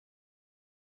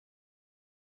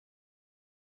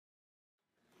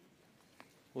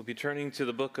We'll be turning to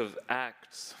the book of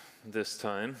Acts this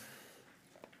time,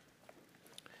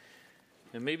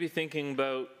 and maybe thinking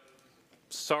about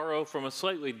sorrow from a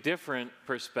slightly different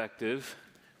perspective.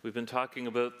 We've been talking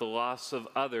about the loss of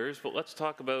others, but let's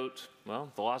talk about,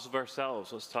 the loss of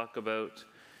ourselves. Let's talk about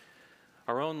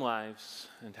our own lives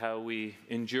and how we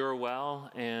endure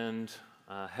well and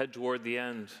head toward the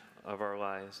end of our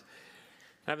lives.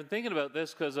 I've been thinking about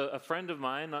this because a friend of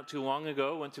mine not too long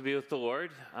ago went to be with the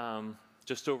Lord.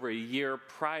 Just over a year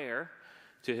prior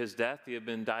to his death, he had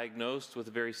been diagnosed with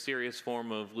a very serious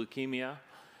form of leukemia.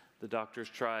 The doctors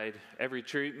tried every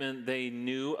treatment they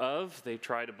knew of. They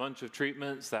tried a bunch of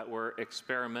treatments that were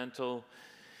experimental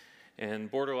and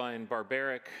borderline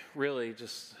barbaric, really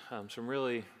just some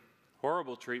really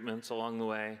horrible treatments along the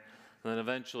way. And then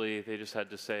eventually they just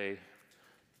had to say,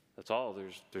 that's all,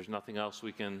 there's nothing else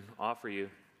we can offer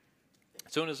you.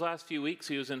 So in his last few weeks,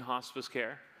 he was in hospice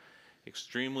care.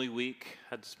 Extremely weak,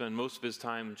 had to spend most of his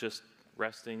time just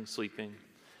resting, sleeping.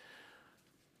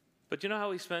 But you know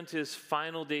how he spent his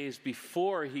final days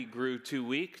before he grew too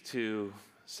weak to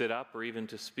sit up or even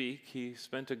to speak? He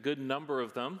spent a good number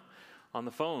of them on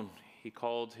the phone. He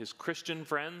called his Christian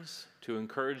friends to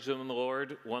encourage them in the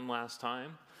Lord one last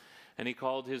time. And he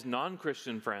called his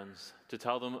non-Christian friends to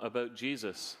tell them about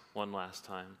Jesus one last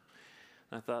time.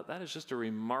 And I thought, that is just a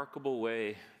remarkable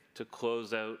way to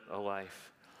close out a life.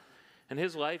 And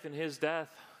his life and his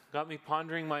death got me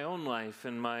pondering my own life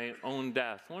and my own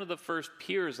death. One of the first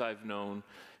peers I've known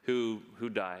who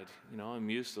died. You know, I'm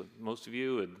used to, most of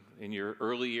you, in your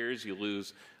early years, you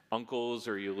lose uncles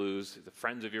or you lose the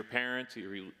friends of your parents,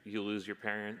 you lose your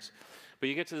parents. But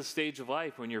you get to the stage of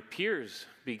life when your peers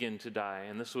begin to die.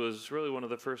 And this was really one of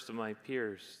the first of my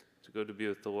peers to go to be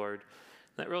with the Lord.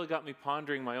 That really got me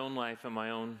pondering my own life and my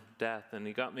own death. And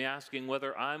he got me asking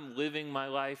whether I'm living my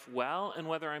life well and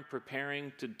whether I'm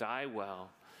preparing to die well.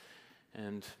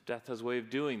 And death has a way of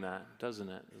doing that, doesn't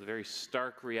it? The very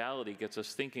stark reality gets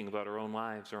us thinking about our own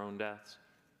lives, our own deaths.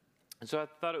 And so I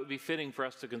thought it would be fitting for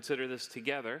us to consider this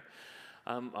together.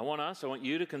 I want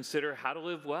you to consider how to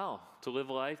live well, to live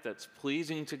a life that's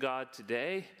pleasing to God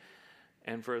today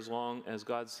and for as long as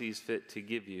God sees fit to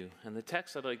give you. And the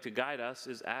text I'd like to guide us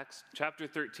is Acts chapter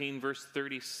 13, verse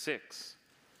 36.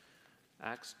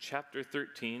 Acts chapter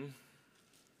 13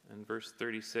 and verse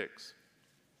 36.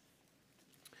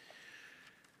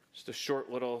 Just a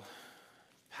short little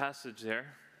passage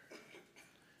there,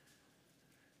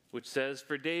 which says,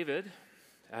 "For David,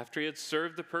 after he had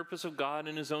served the purpose of God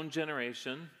in his own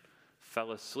generation,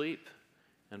 fell asleep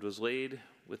and was laid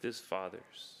with his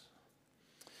fathers."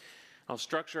 I'll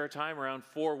structure our time around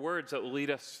four words that will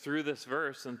lead us through this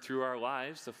verse and through our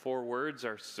lives. The four words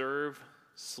are serve,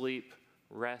 sleep,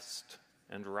 rest,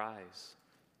 and rise.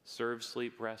 Serve,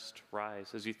 sleep, rest,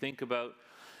 rise. As you think about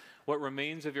what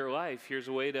remains of your life, here's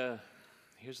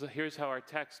how our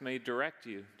text may direct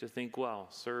you to think well.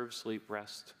 Serve, sleep,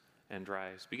 rest, and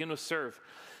rise. Begin with serve.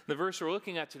 The verse we're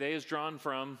looking at today is drawn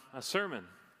from a sermon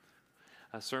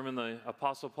the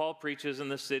Apostle Paul preaches in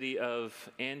the city of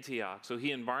Antioch. So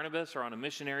he and Barnabas are on a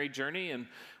missionary journey, and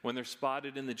when they're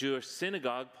spotted in the Jewish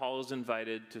synagogue, Paul is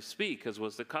invited to speak, as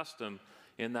was the custom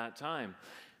in that time.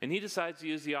 And he decides to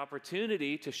use the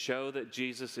opportunity to show that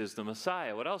Jesus is the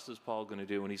Messiah. What else is Paul going to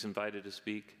do when he's invited to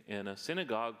speak in a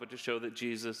synagogue but to show that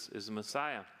Jesus is the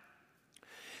Messiah?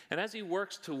 And as he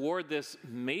works toward this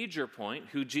major point,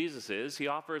 who Jesus is, he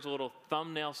offers a little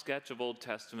thumbnail sketch of Old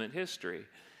Testament history.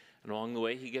 And along the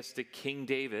way, he gets to King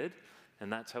David,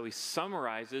 and that's how he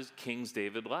summarizes King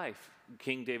David's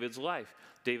life.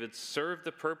 David served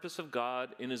the purpose of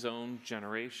God in his own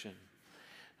generation.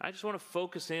 I just want to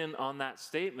focus in on that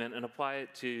statement and apply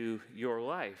it to your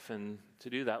life. And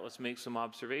to do that, let's make some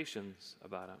observations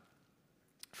about it.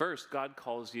 First, God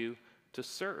calls you to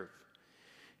serve.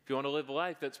 If you want to live a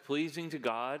life that's pleasing to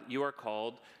God, you are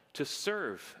called to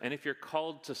serve. And if you're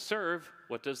called to serve,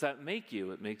 what does that make you?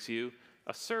 It makes you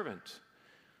a servant.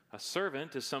 A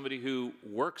servant is somebody who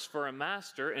works for a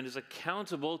master and is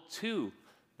accountable to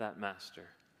that master.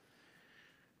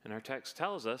 And our text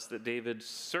tells us that David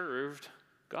served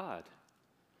God.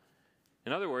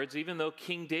 In other words, even though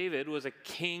King David was a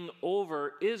king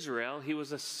over Israel, he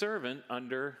was a servant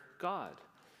under God.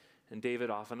 And David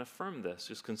often affirmed this.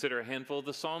 Just consider a handful of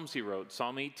the Psalms he wrote.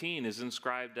 Psalm 18 is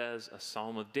inscribed as a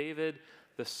Psalm of David,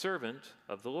 the servant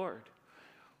of the Lord.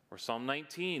 Or Psalm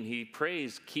 19, he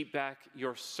prays, "Keep back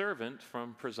your servant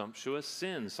from presumptuous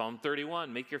sin." Psalm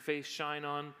 31, "Make your face shine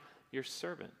on your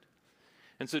servant."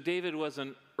 And so David was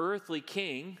an earthly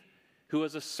king who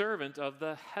was a servant of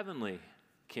the heavenly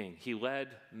king. He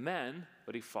led men,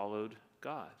 but he followed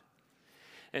God.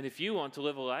 And if you want to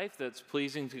live a life that's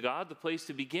pleasing to God, the place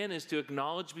to begin is to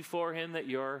acknowledge before him that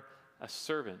you're a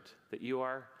servant, that you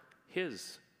are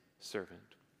his servant.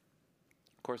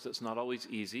 Of course, that's not always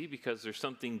easy because there's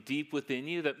something deep within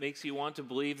you that makes you want to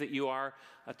believe that you are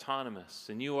autonomous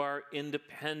and you are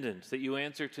independent, that you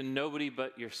answer to nobody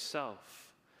but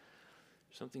yourself.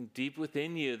 Something deep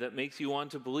within you that makes you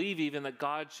want to believe even that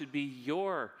God should be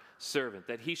your servant,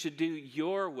 that he should do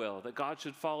your will, that God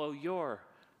should follow your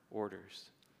orders.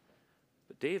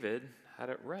 But David had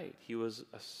it right. He was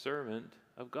a servant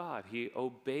of God. He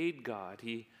obeyed God.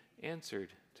 He answered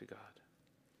to God.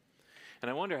 And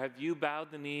I wonder, have you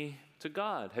bowed the knee to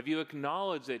God? Have you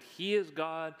acknowledged that he is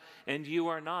God and you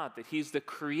are not, that he's the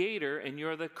creator and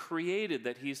you're the created,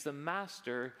 that he's the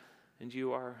master and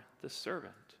you are the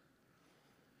servant?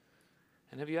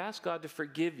 And have you asked God to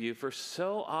forgive you for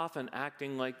so often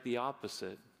acting like the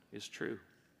opposite is true?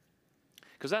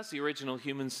 Because that's the original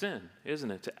human sin,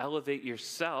 isn't it? To elevate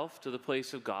yourself to the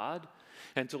place of God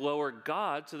and to lower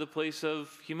God to the place of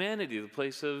humanity, the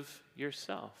place of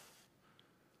yourself.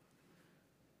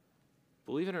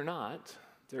 Believe it or not,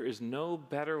 there is no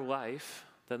better life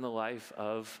than the life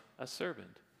of a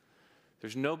servant.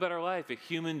 There's no better life a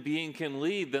human being can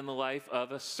lead than the life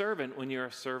of a servant when you're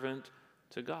a servant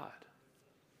to God.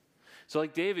 So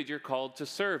like David, you're called to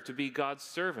serve, to be God's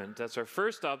servant. That's our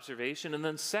first observation. And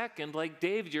then second, like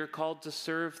David, you're called to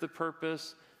serve the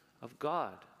purpose of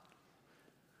God.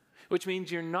 Which means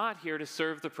you're not here to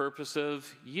serve the purpose of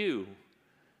you.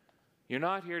 You're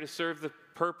not here to serve the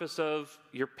purpose of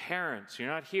your parents. You're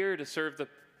not here to serve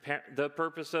the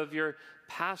purpose of your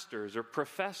pastors or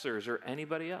professors or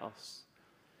anybody else.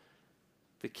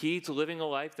 The key to living a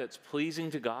life that's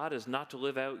pleasing to God is not to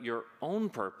live out your own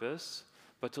purpose,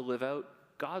 but to live out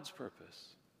God's purpose.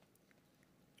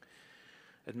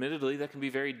 Admittedly, that can be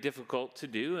very difficult to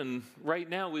do, and right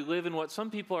now we live in what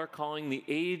some people are calling the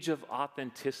age of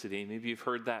authenticity. Maybe you've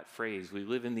heard that phrase. We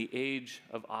live in the age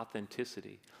of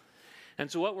authenticity. And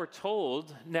so what we're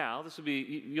told now,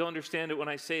 you'll understand it when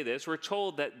I say this, we're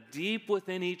told that deep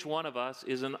within each one of us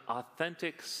is an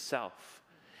authentic self.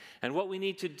 And what we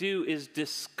need to do is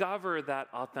discover that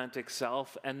authentic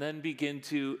self and then begin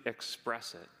to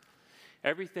express it.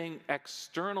 Everything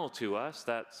external to us,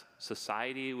 that's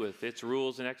society with its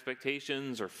rules and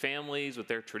expectations, or families with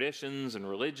their traditions and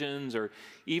religions, or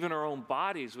even our own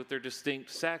bodies with their distinct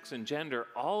sex and gender,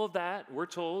 all of that, we're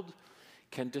told,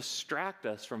 can distract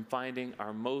us from finding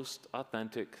our most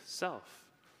authentic self.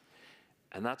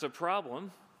 And that's a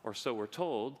problem, or so we're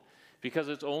told, because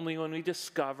it's only when we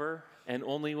discover and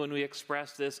only when we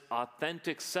express this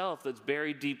authentic self that's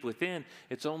buried deep within,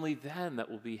 it's only then that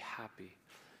we'll be happy.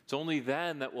 It's only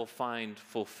then that we'll find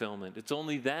fulfillment. It's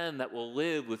only then that we'll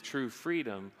live with true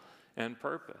freedom and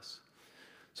purpose.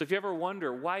 So if you ever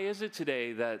wonder, why is it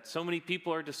today that so many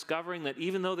people are discovering that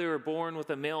even though they were born with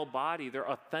a male body, their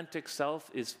authentic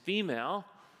self is female?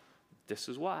 This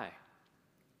is why.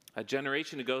 A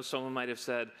generation ago, someone might have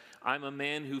said, I'm a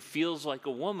man who feels like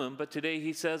a woman, but today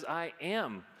he says, I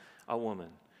am a woman.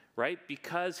 Right?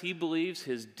 Because he believes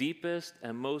his deepest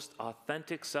and most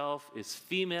authentic self is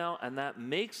female, and that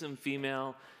makes him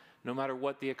female no matter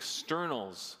what the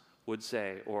externals would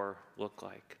say or look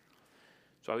like.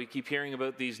 So we keep hearing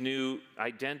about these new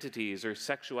identities or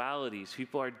sexualities.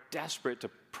 People are desperate to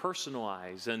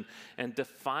personalize and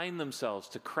define themselves,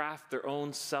 to craft their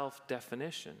own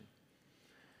self-definition.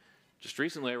 Just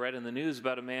recently I read in the news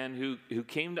about a man who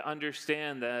came to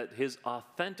understand that his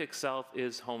authentic self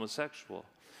is homosexual.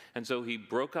 And so he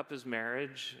broke up his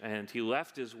marriage, and he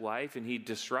left his wife, and he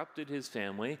disrupted his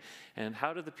family. And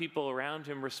how did the people around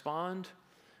him respond?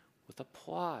 With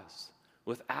applause,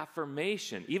 with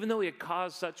affirmation. Even though he had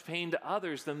caused such pain to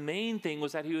others, the main thing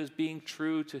was that he was being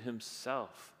true to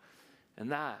himself. And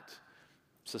that,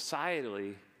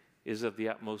 societally, is of the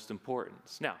utmost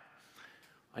importance. Now,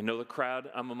 I know the crowd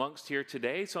I'm amongst here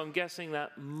today, so I'm guessing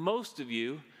that most of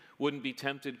you wouldn't be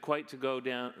tempted quite to go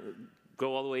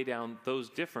all the way down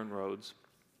those different roads.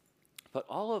 But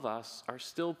all of us are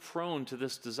still prone to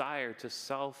this desire to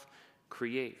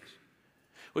self-create,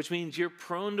 which means you're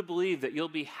prone to believe that you'll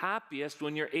be happiest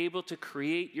when you're able to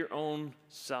create your own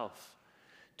self,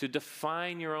 to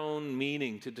define your own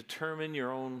meaning, to determine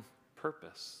your own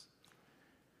purpose.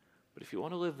 But if you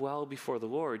want to live well before the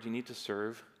Lord, you need to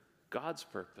serve God's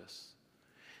purpose.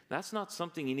 That's not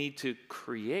something you need to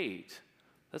create.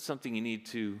 That's something you need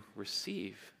to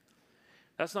receive.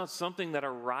 That's not something that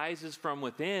arises from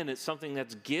within. It's something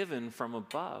that's given from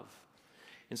above.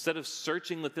 Instead of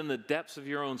searching within the depths of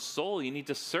your own soul, you need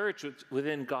to search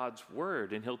within God's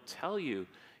word, and he'll tell you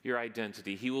your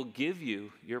identity. He will give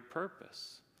you your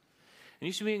purpose. And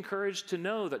you should be encouraged to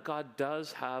know that God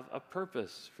does have a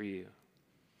purpose for you.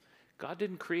 God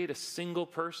didn't create a single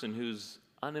person who's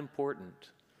unimportant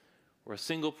or a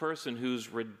single person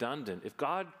who's redundant. If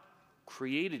God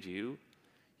created you,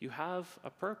 you have a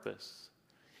purpose.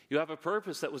 You have a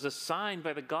purpose that was assigned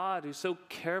by the God who so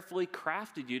carefully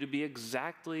crafted you to be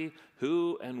exactly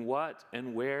who and what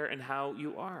and where and how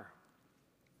you are.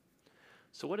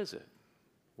 So what is it?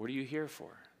 What are you here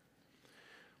for?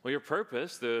 Well, your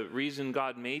purpose, the reason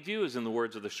God made you, is in the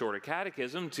words of the Shorter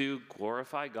Catechism, to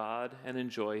glorify God and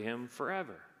enjoy Him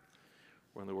forever.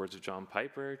 Or in the words of John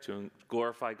Piper, to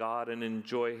glorify God and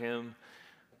enjoy Him.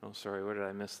 Oh, sorry, where did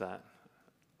I miss that?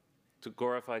 To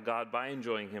glorify God by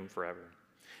enjoying Him forever.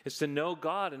 It's to know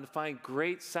God and to find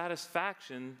great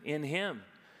satisfaction in Him.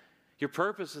 Your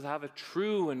purpose is to have a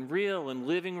true and real and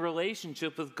living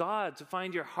relationship with God, to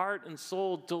find your heart and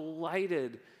soul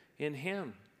delighted in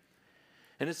Him.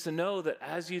 And it's to know that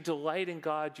as you delight in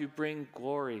God, you bring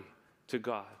glory to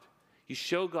God. You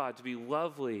show God to be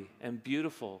lovely and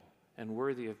beautiful and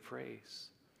worthy of praise.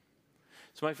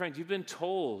 So my friend, you've been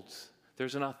told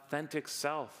there's an authentic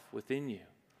self within you.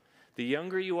 The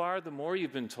younger you are, the more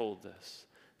you've been told this.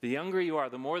 The younger you are,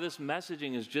 the more this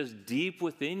messaging is just deep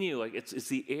within you, like it's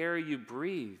the air you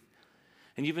breathe.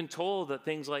 And you've been told that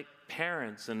things like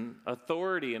parents and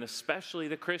authority, and especially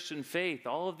the Christian faith,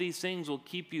 all of these things will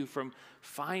keep you from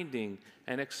finding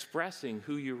and expressing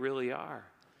who you really are.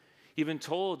 You've been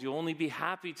told you'll only be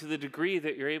happy to the degree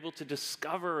that you're able to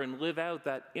discover and live out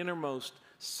that innermost,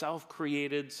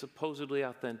 self-created, supposedly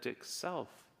authentic self.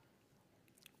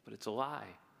 But it's a lie.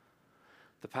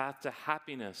 The path to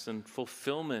happiness and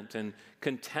fulfillment and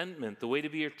contentment, the way to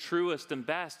be your truest and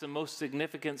best and most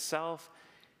significant self,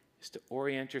 is to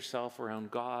orient yourself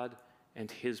around God and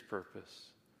His purpose,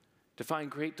 to find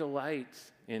great delight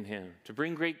in Him, to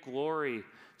bring great glory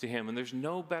to Him. And there's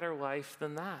no better life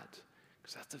than that,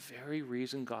 because that's the very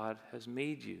reason God has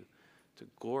made you, to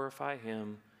glorify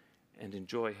Him and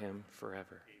enjoy Him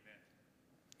forever.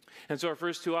 And so our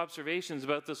first two observations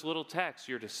about this little text,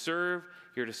 you're to serve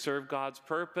God's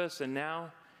purpose, and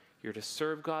now you're to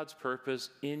serve God's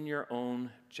purpose in your own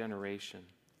generation.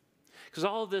 Because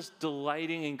all of this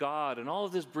delighting in God and all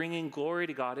of this bringing glory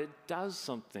to God, it does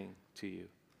something to you.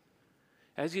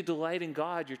 As you delight in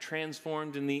God, you're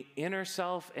transformed in the inner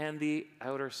self and the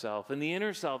outer self. In the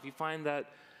inner self, you find that,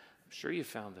 I'm sure you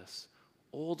found this,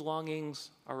 old longings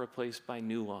are replaced by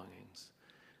new longings.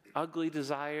 Ugly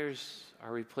desires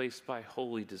are replaced by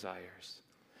holy desires.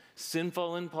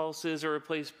 Sinful impulses are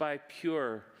replaced by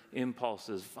pure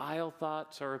impulses. Vile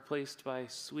thoughts are replaced by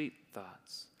sweet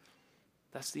thoughts.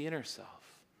 That's the inner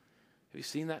self. Have you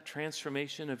seen that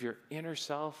transformation of your inner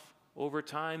self over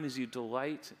time as you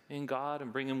delight in God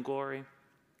and bring Him glory?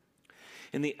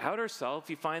 In the outer self,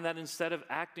 you find that instead of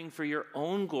acting for your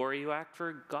own glory, you act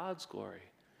for God's glory.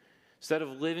 Instead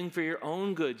of living for your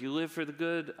own good, you live for the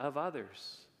good of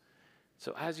others.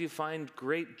 So as you find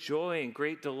great joy and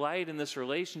great delight in this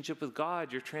relationship with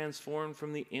God, you're transformed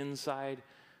from the inside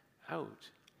out.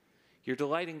 Your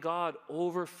delight in God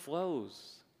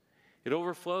overflows. It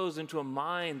overflows into a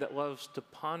mind that loves to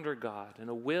ponder God and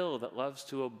a will that loves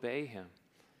to obey Him.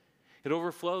 It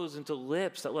overflows into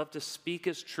lips that love to speak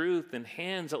His truth and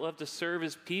hands that love to serve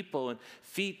His people and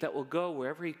feet that will go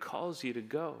wherever He calls you to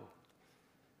go.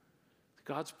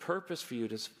 God's purpose for you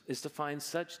is to find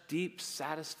such deep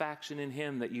satisfaction in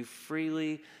Him that you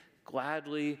freely,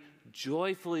 gladly,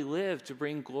 joyfully live to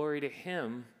bring glory to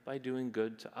Him by doing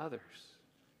good to others.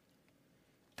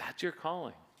 That's your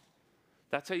calling.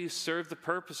 That's how you serve the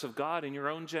purpose of God in your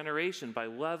own generation, by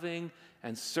loving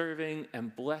and serving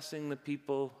and blessing the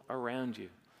people around you.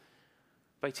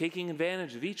 By taking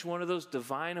advantage of each one of those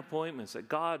divine appointments that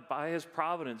God, by His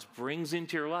providence, brings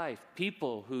into your life.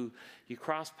 People who you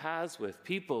cross paths with,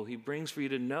 people He brings for you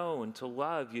to know and to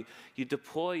love. You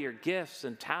deploy your gifts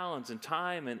and talents and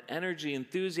time and energy,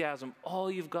 enthusiasm, all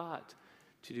you've got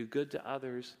to do good to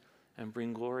others and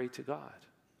bring glory to God.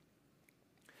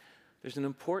 There's an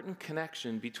important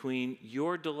connection between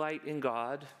your delight in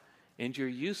God and your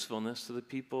usefulness to the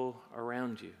people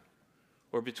around you,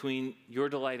 or between your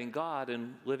delight in God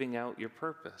and living out your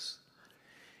purpose.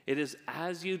 It is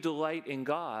as you delight in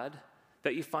God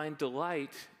that you find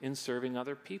delight in serving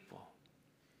other people.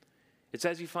 It's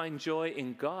as you find joy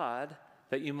in God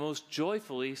that you most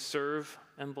joyfully serve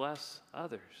and bless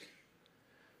others.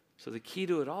 So the key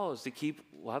to it all is to keep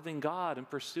loving God and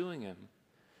pursuing Him,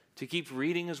 to keep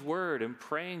reading His Word and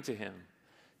praying to Him,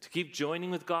 to keep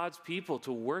joining with God's people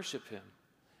to worship Him.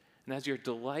 And as your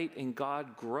delight in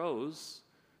God grows,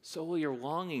 so will your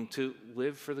longing to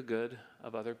live for the good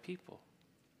of other people.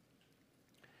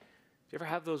 you ever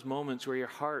have those moments where your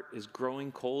heart is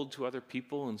growing cold to other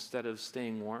people instead of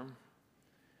staying warm?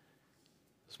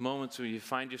 Those moments where you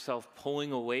find yourself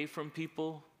pulling away from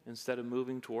people instead of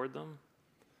moving toward them?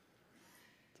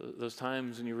 Those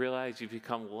times when you realize you've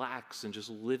become lax in just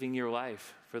living your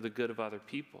life for the good of other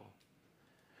people.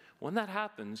 When that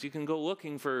happens, you can go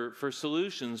looking for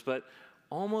solutions, but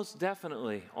almost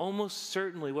definitely, almost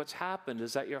certainly what's happened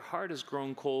is that your heart has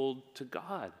grown cold to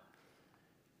God.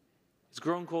 It's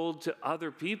grown cold to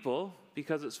other people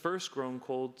because it's first grown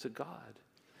cold to God.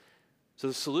 So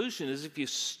the solution is if you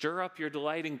stir up your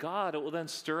delight in God, it will then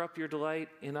stir up your delight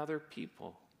in other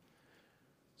people.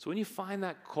 So when you find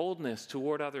that coldness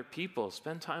toward other people,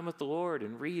 spend time with the Lord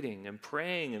and reading and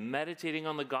praying and meditating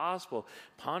on the gospel.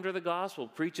 Ponder the gospel,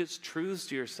 preach its truths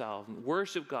to yourself,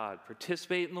 worship God,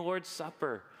 participate in the Lord's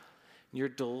Supper. And your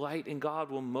delight in God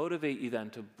will motivate you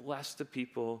then to bless the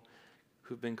people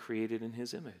who've been created in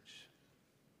his image.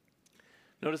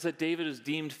 Notice that David is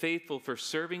deemed faithful for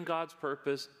serving God's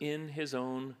purpose in his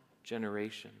own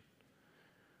generation.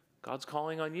 God's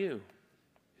calling on you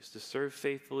is to serve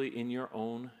faithfully in your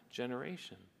own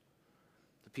generation.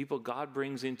 The people God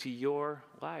brings into your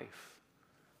life,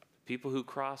 the people who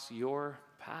cross your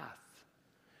path.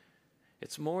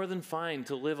 It's more than fine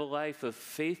to live a life of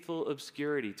faithful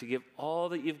obscurity, to give all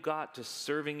that you've got to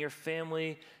serving your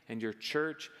family and your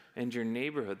church and your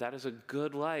neighborhood. That is a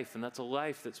good life, and that's a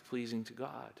life that's pleasing to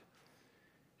God.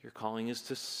 Your calling is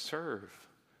to serve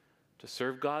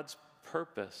God's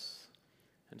purpose,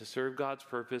 and to serve God's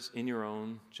purpose in your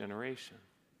own generation.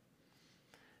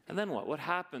 And then what? What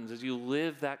happens as you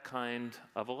live that kind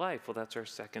of a life? Well, that's our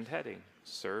second heading.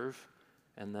 Serve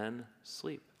and then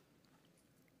sleep.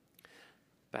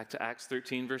 Back to Acts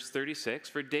 13, verse 36.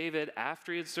 For David,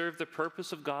 after he had served the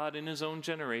purpose of God in his own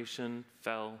generation,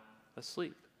 fell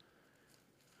asleep.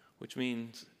 Which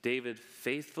means David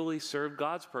faithfully served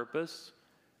God's purpose,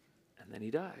 and then he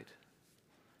died.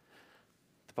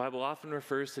 The Bible often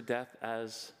refers to death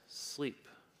as sleep.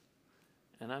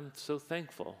 And I'm so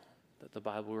thankful that the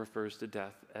Bible refers to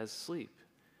death as sleep,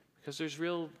 because there's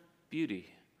real beauty,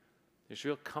 there's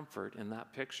real comfort in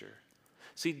that picture.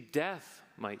 See, death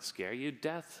might scare you.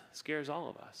 Death scares all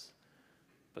of us.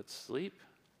 But sleep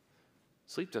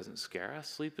doesn't scare us.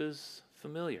 Sleep is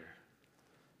familiar.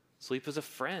 Sleep is a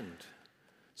friend.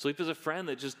 Sleep is a friend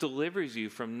that just delivers you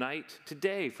from night to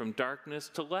day, from darkness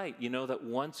to light. You know that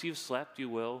once you've slept, you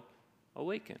will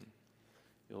awaken.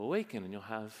 You'll awaken and you'll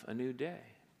have a new day.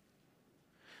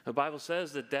 The Bible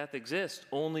says that death exists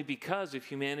only because of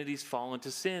humanity's fall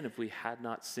into sin. If we had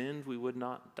not sinned, we would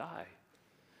not die.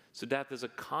 So death is a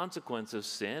consequence of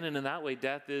sin, and in that way,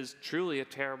 death is truly a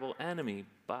terrible enemy.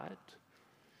 But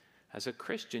as a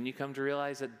Christian, you come to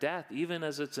realize that death, even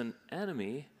as it's an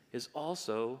enemy, is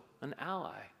also an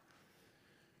ally.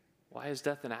 Why is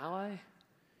death an ally?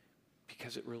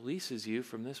 Because it releases you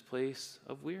from this place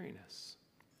of weariness.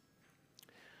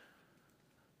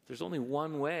 There's only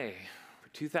one way. For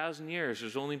 2,000 years,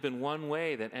 there's only been one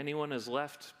way that anyone has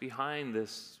left behind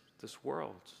this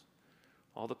world.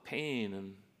 All the pain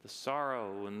and the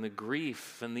sorrow and the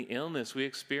grief and the illness we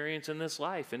experience in this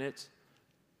life, and it's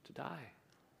to die,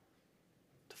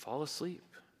 to fall asleep.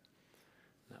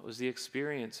 That was the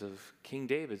experience of King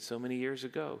David so many years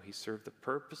ago. He served the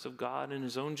purpose of God in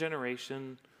his own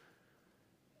generation,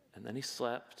 and then he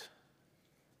slept.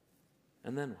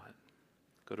 And then what?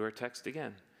 Go to our text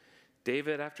again.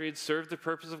 David, after he had served the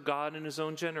purpose of God in his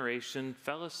own generation,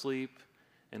 fell asleep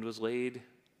and was laid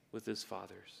with his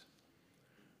fathers.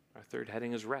 Our third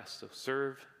heading is rest. So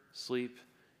serve, sleep,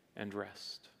 and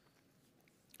rest.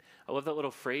 I love that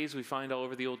little phrase we find all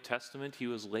over the Old Testament. He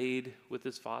was laid with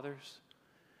his fathers.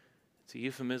 It's a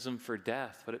euphemism for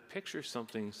death, but it pictures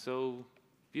something so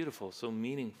beautiful, so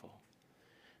meaningful.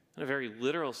 In a very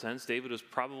literal sense, David was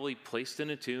probably placed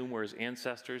in a tomb where his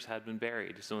ancestors had been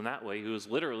buried. So in that way, he was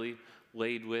literally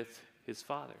laid with his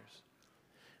fathers.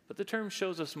 But the term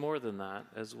shows us more than that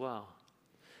as well.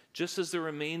 Just as the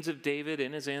remains of David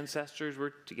and his ancestors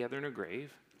were together in a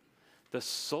grave, the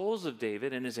souls of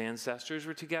David and his ancestors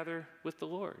were together with the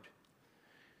Lord.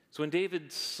 So when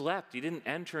David slept, he didn't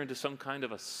enter into some kind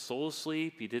of a soul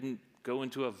sleep. He didn't go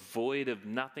into a void of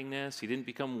nothingness. He didn't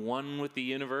become one with the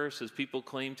universe, as people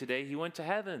claim today. He went to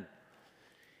heaven.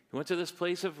 He went to this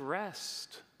place of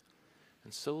rest.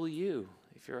 And so will you,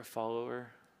 if you're a follower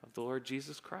of the Lord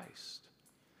Jesus Christ.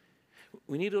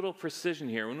 We need a little precision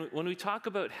here. When we talk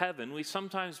about heaven, we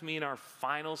sometimes mean our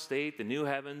final state, the new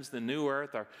heavens, the new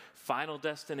earth, our final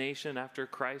destination after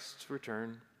Christ's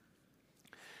return.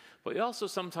 But we also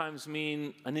sometimes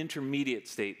mean an intermediate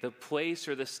state, the place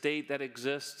or the state that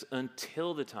exists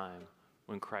until the time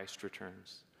when Christ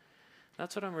returns.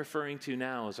 That's what I'm referring to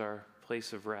now as our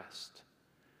place of rest.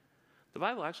 The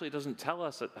Bible actually doesn't tell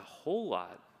us a whole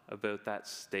lot about that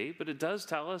state, but it does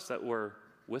tell us that we're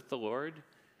with the Lord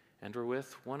and we're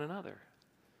with one another.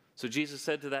 So Jesus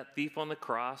said to that thief on the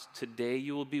cross, "Today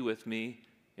you will be with me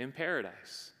in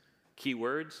paradise." Key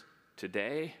words,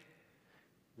 today,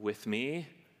 with me,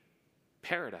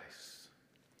 paradise.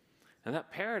 And that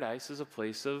paradise is a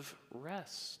place of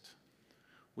rest.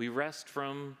 We rest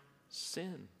from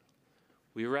sin.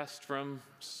 We rest from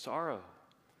sorrow.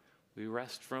 We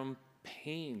rest from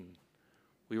pain.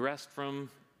 We rest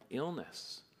from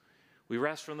illness. We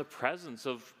rest from the presence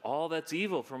of all that's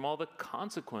evil, from all the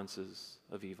consequences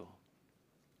of evil.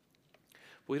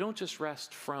 But we don't just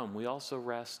rest from, we also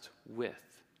rest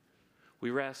with. We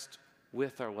rest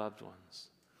with our loved ones.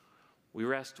 We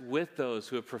rest with those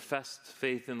who have professed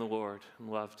faith in the Lord and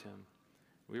loved him.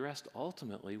 We rest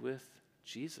ultimately with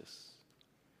Jesus.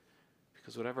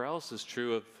 Because whatever else is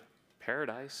true of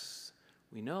paradise,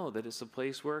 we know that it's a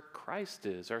place where Christ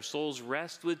is. Our souls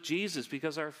rest with Jesus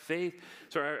because our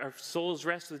souls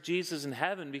rest with Jesus in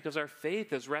heaven because our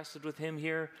faith has rested with him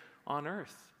here on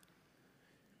earth.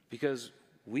 Because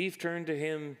we've turned to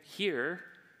him here,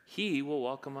 he will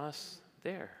welcome us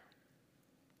there.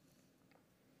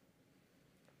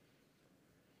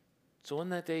 So when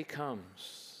that day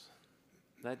comes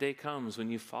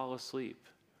when you fall asleep,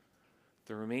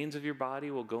 the remains of your body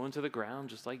will go into the ground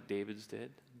just like David's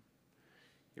did.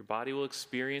 Your body will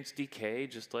experience decay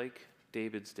just like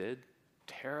David's did.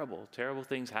 Terrible, terrible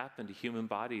things happen to human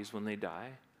bodies when they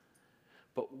die.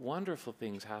 But wonderful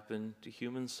things happen to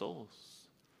human souls.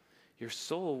 Your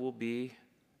soul will be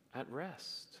at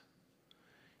rest.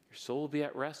 Your soul will be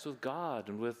at rest with God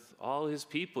and with all his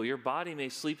people. Your body may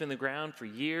sleep in the ground for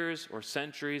years or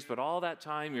centuries, but all that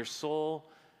time your soul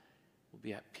will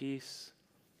be at peace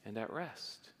and at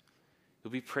rest. You'll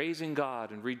be praising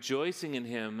God and rejoicing in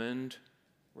him and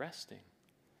resting.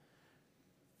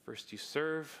 First you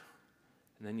serve,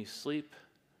 and then you sleep,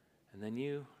 and then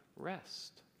you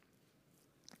rest.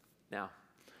 Now,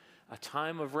 a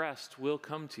time of rest will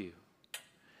come to you,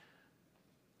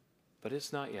 but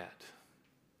it's not yet.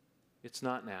 It's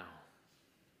not now.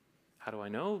 How do I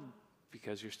know?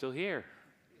 Because you're still here.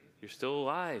 You're still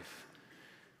alive,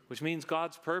 which means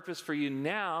God's purpose for you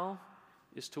now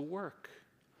is to work.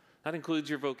 That includes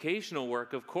your vocational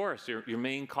work, of course, your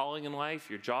main calling in life,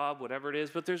 your job, whatever it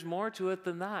is, but there's more to it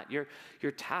than that.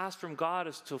 Your task from God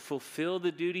is to fulfill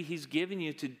the duty he's given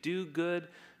you to do good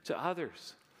to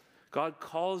others. God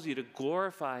calls you to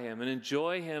glorify him and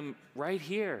enjoy him right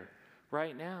here,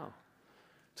 right now.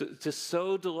 To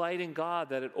so delight in God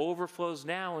that it overflows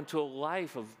now into a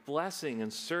life of blessing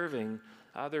and serving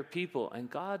other people. And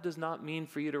God does not mean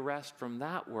for you to rest from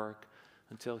that work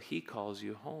until he calls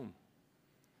you home.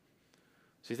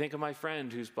 So you think of my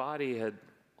friend whose body had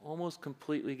almost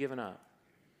completely given up.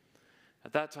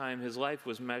 At that time, his life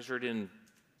was measured in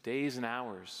days and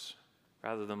hours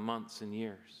rather than months and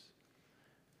years.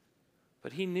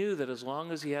 But he knew that as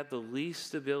long as he had the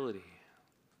least ability,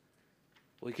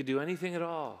 he could do anything at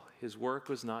all, his work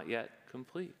was not yet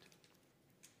complete.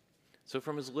 So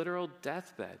from his literal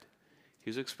deathbed, he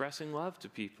was expressing love to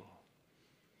people,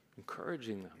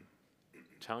 encouraging them,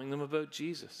 telling them about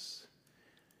Jesus.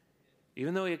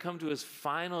 Even though he had come to his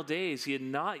final days, he had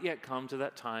not yet come to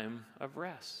that time of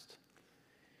rest.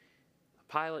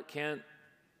 A pilot can't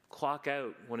clock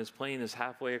out when his plane is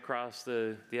halfway across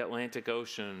the Atlantic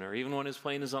Ocean, or even when his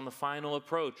plane is on the final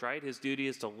approach, right? His duty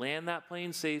is to land that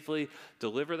plane safely,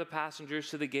 deliver the passengers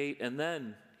to the gate, and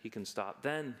then he can stop.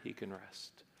 Then he can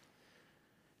rest.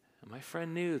 And my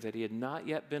friend knew that he had not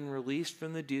yet been released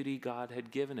from the duty God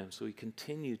had given him, so he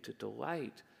continued to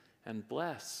delight and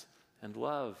bless and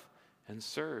love and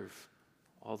serve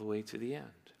all the way to the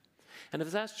end. And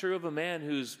if that's true of a man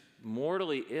who's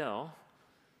mortally ill,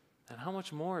 then how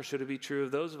much more should it be true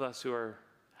of those of us who are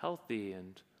healthy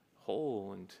and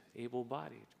whole and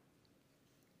able-bodied?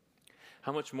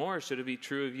 How much more should it be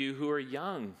true of you who are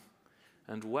young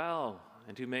and well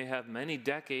and who may have many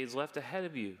decades left ahead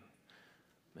of you,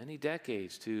 many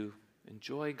decades to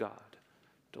enjoy God,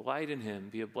 delight in him,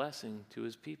 be a blessing to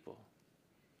his people?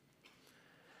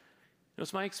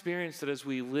 It's my experience that as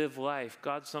we live life,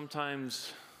 God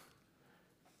sometimes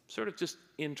sort of just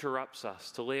interrupts us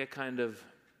to lay a kind of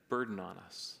burden on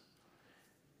us.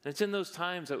 And it's in those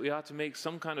times that we ought to make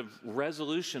some kind of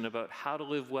resolution about how to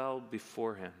live well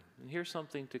before him. And here's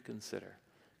something to consider.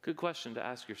 Good question to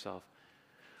ask yourself.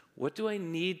 What do I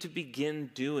need to begin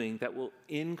doing that will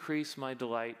increase my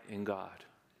delight in God?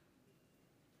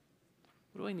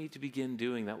 What do I need to begin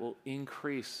doing that will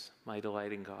increase my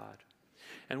delight in God?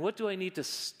 And what do I need to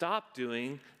stop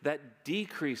doing that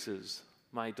decreases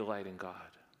my delight in God?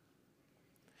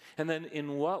 And then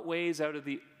in what ways out of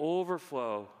the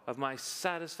overflow of my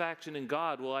satisfaction in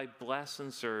God will I bless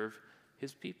and serve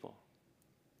his people?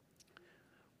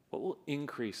 What will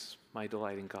increase my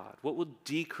delight in God? What will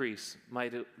decrease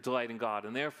my delight in God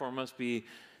and therefore must be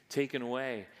taken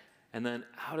away? And then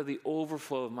out of the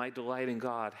overflow of my delight in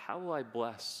God, how will I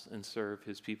bless and serve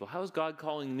his people? How is God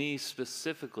calling me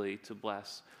specifically to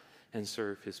bless and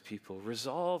serve his people?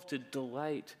 Resolve to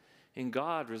delight in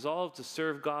God. Resolve to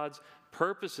serve God's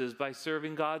purposes by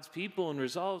serving God's people, and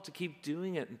resolve to keep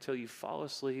doing it until you fall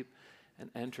asleep and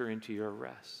enter into your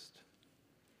rest.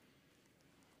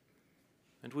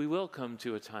 And we will come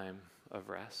to a time of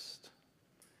rest.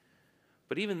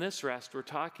 But even this rest we're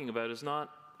talking about is not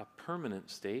a permanent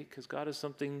state, because God has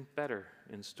something better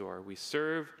in store. We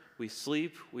serve, we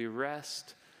sleep, we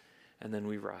rest, and then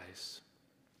we rise.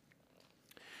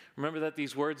 Remember that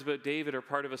these words about David are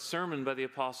part of a sermon by the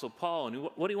Apostle Paul, and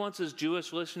what he wants his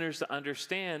Jewish listeners to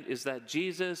understand is that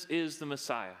Jesus is the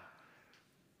Messiah.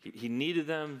 He needed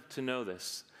them to know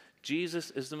this.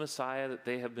 Jesus is the Messiah that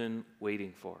they have been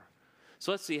waiting for.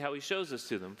 So let's see how he shows this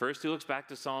to them. First, he looks back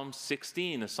to Psalm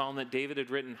 16, a psalm that David had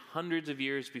written hundreds of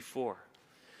years before.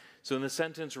 So in the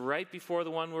sentence right before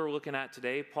the one we're looking at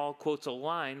today, Paul quotes a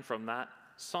line from that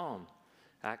psalm,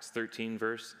 Acts 13,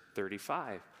 verse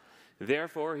 35.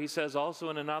 Therefore, he says also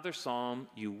in another psalm,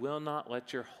 you will not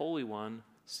let your Holy One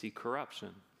see corruption.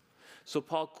 So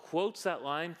Paul quotes that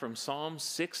line from Psalm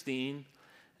 16.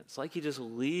 It's like he just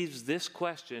leaves this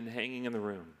question hanging in the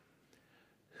room.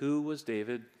 Who was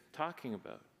David talking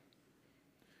about?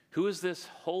 Who is this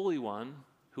Holy One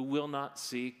who will not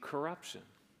see corruption?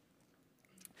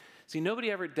 See,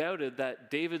 nobody ever doubted that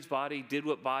David's body did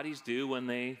what bodies do when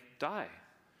they die.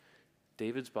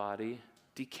 David's body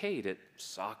decayed. It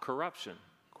saw corruption,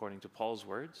 according to Paul's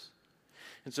words.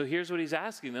 And so here's what he's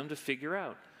asking them to figure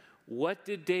out. What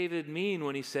did David mean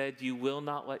when he said, you will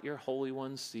not let your Holy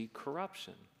One see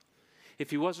corruption?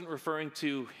 If he wasn't referring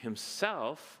to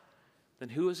himself, then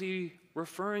who is he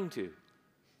referring to?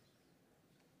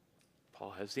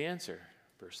 Paul has the answer.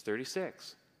 Verse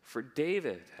 36. For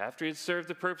David, after he had served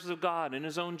the purpose of God in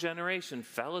his own generation,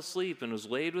 fell asleep and was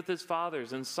laid with his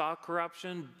fathers and saw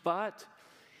corruption, but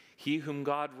he whom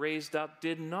God raised up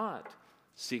did not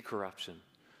see corruption.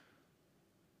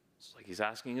 It's like he's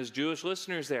asking his Jewish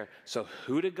listeners there, so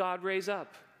who did God raise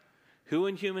up? Who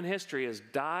in human history has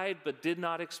died but did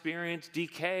not experience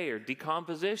decay or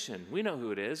decomposition? We know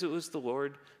who it is. It was the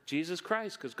Lord Jesus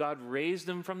Christ, because God raised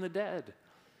him from the dead.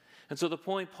 And so the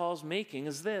point Paul's making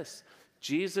is this.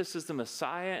 Jesus is the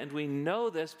Messiah, and we know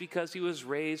this because he was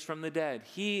raised from the dead.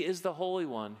 He is the Holy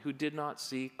One who did not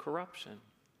see corruption.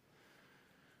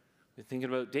 We're thinking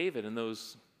about David and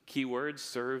those key words,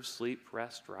 serve, sleep,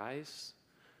 rest, rise.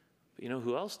 But you know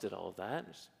who else did all of that?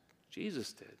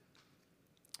 Jesus did.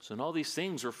 So in all these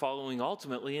things, we're following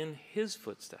ultimately in his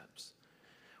footsteps.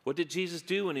 What did Jesus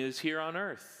do when he was here on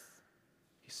earth?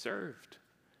 He served.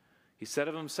 He said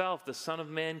of himself, the Son of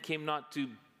Man came not to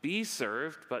be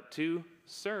served, but to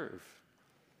serve.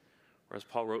 Or as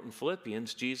Paul wrote in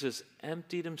Philippians, Jesus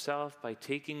emptied himself by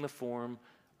taking the form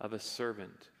of a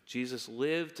servant. Jesus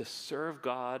lived to serve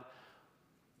God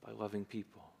by loving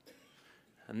people.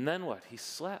 And then what? He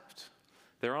slept.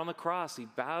 There on the cross, he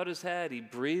bowed his head, he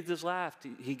breathed his last,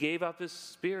 he gave up his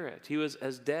spirit. He was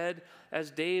as dead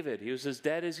as David. He was as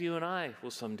dead as you and I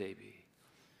will someday be.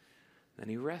 Then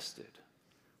he rested.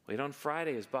 Late on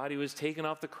Friday, his body was taken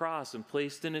off the cross and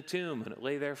placed in a tomb, and it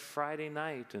lay there Friday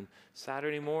night and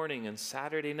Saturday morning and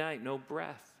Saturday night. No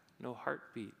breath, no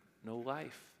heartbeat, no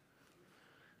life.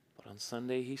 But on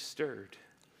Sunday, he stirred,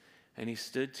 and he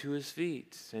stood to his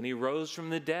feet, and he rose from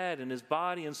the dead, and his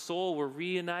body and soul were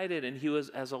reunited, and he was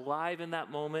as alive in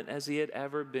that moment as he had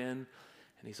ever been,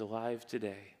 and he's alive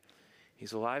today.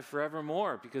 He's alive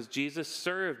forevermore because Jesus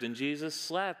served, and Jesus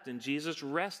slept, and Jesus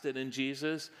rested, and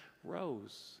Jesus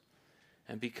rose.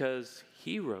 And because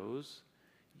he rose,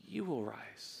 you will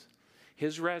rise.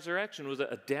 His resurrection was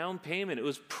a down payment. It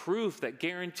was proof that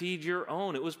guaranteed your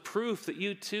own. It was proof that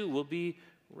you too will be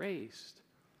raised.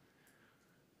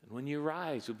 And when you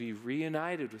rise, you'll be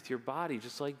reunited with your body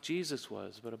just like Jesus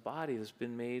was, but a body that's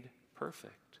been made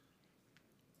perfect.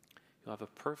 You'll have a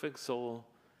perfect soul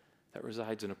that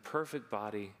resides in a perfect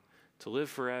body to live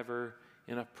forever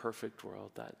in a perfect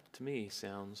world. That, to me,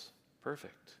 sounds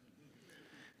perfect.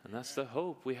 And that's the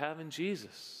hope we have in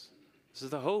Jesus. This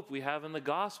is the hope we have in the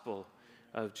gospel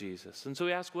of Jesus. And so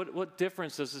we ask, what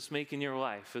difference does this make in your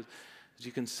life? As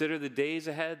you consider the days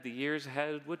ahead, the years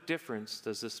ahead, what difference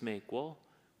does this make? Well,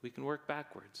 we can work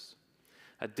backwards.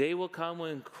 A day will come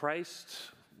when Christ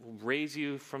will raise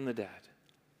you from the dead.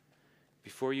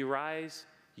 Before you rise,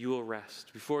 you will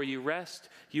rest. Before you rest,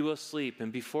 you will sleep.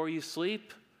 And before you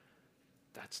sleep,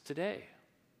 that's today.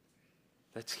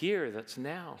 That's here. That's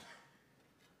now.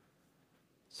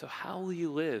 So how will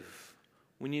you live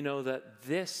when you know that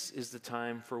this is the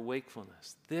time for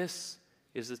wakefulness? This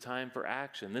is the time for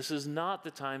action. This is not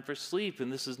the time for sleep,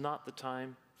 and this is not the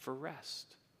time for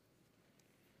rest.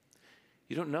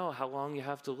 You don't know how long you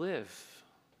have to live,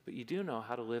 but you do know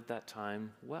how to live that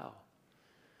time well.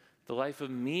 The life of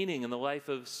meaning and the life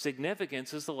of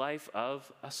significance is the life of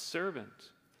a servant.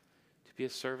 To be a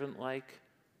servant like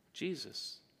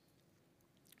Jesus.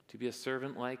 To be a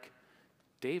servant like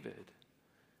David.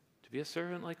 To be a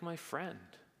servant like my friend.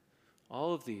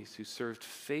 All of these who served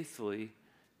faithfully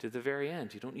to the very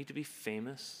end. You don't need to be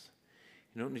famous.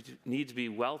 You don't need to be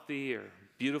wealthy or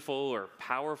beautiful or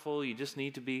powerful. You just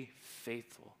need to be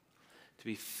faithful. To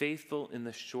be faithful in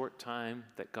the short time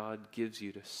that God gives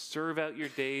you. To serve out your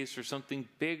days for something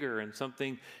bigger and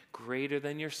something greater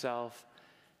than yourself.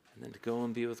 And then to go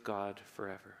and be with God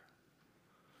forever.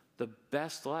 The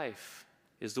best life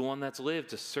is the one that's lived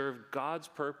to serve God's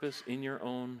purpose in your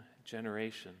own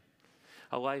generation.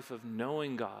 A life of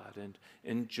knowing God and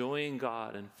enjoying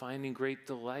God and finding great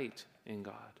delight in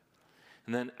God.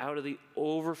 And then out of the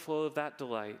overflow of that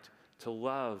delight, to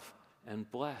love and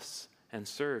bless and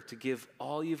serve, to give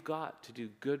all you've got to do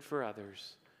good for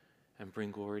others and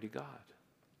bring glory to God.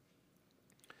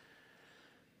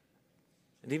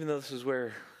 And even though this is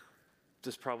where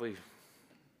this probably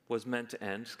was meant to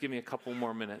end, just give me a couple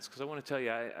more minutes, because I want to tell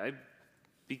you, I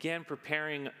began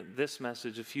preparing this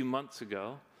message a few months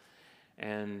ago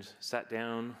and sat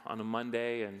down on a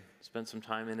Monday and spent some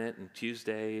time in it, and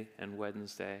Tuesday and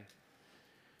Wednesday.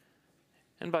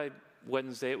 And by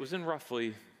Wednesday, it was in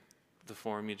roughly the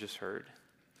form you just heard.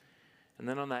 And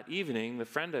then on that evening, the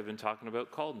friend I've been talking about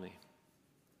called me.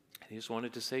 And he just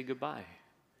wanted to say goodbye.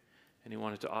 And he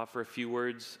wanted to offer a few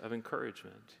words of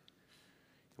encouragement.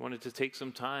 He wanted to take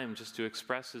some time just to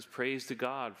express his praise to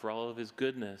God for all of his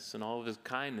goodness and all of his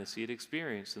kindness he had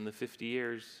experienced in the 50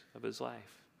 years of his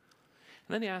life.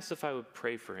 And then he asked if I would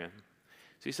pray for him.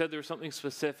 So he said there was something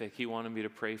specific he wanted me to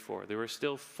pray for. There were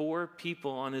still 4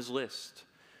 people on his list.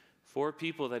 4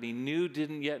 people that he knew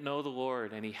didn't yet know the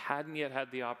Lord, and he hadn't yet had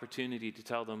the opportunity to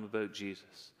tell them about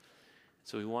Jesus.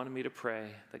 So he wanted me to pray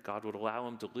that God would allow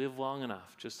him to live long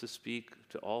enough just to speak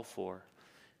to all 4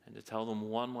 and to tell them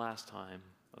one last time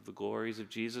of the glories of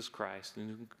Jesus Christ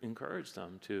and encourage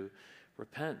them to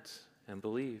repent and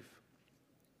believe.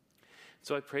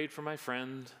 So I prayed for my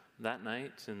friend that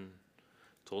night and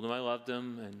told him I loved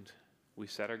him, and we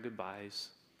said our goodbyes.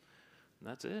 And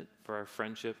that's it for our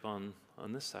friendship on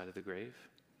this side of the grave.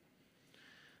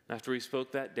 After we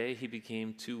spoke that day, he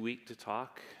became too weak to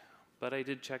talk, but I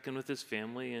did check in with his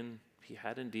family, and he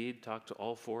had indeed talked to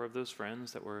all 4 of those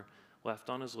friends that were left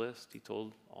on his list. He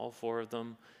told all 4 of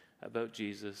them about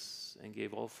Jesus and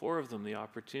gave all 4 of them the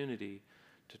opportunity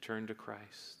to turn to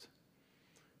Christ.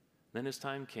 Then his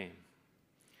time came.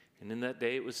 And in that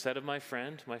day it was said of my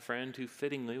friend who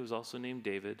fittingly was also named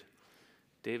David,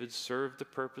 David served the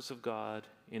purpose of God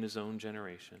in his own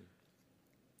generation.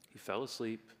 He fell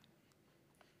asleep.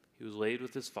 He was laid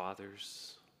with his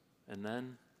fathers. And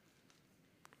then,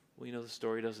 well, you know, the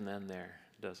story doesn't end there,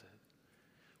 does it?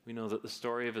 We know that the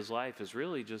story of his life is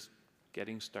really just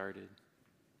getting started.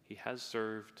 He has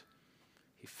served.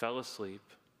 He fell asleep.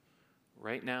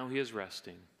 Right now he is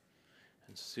resting.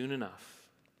 And soon enough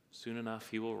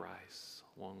he will rise,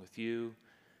 along with you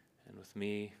and with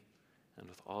me and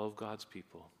with all of God's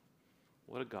people.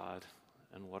 What a God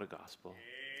and what a gospel.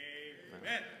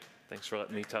 Amen. Thanks for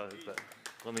letting me tell you, but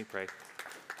let me pray.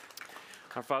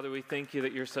 Our Father, we thank you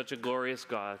that you're such a glorious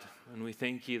God, and we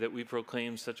thank you that we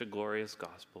proclaim such a glorious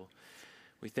gospel.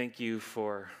 We thank you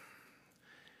for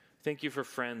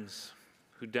friends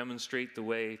who demonstrate the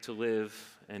way to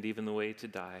live and even the way to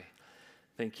die.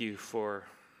 Thank you for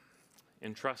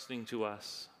entrusting to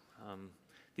us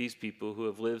these people who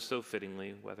have lived so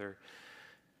fittingly, whether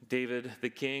David the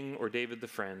king or David the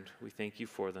friend. We thank you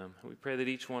for them. We pray that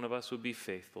each one of us would be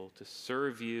faithful to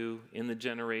serve you in the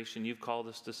generation you've called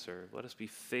us to serve. Let us be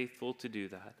faithful to do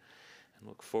that and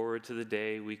look forward to the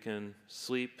day we can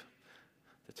sleep,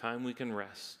 the time we can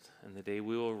rest, and the day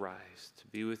we will rise to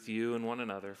be with you and one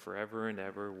another forever and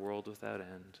ever, world without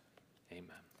end. Amen.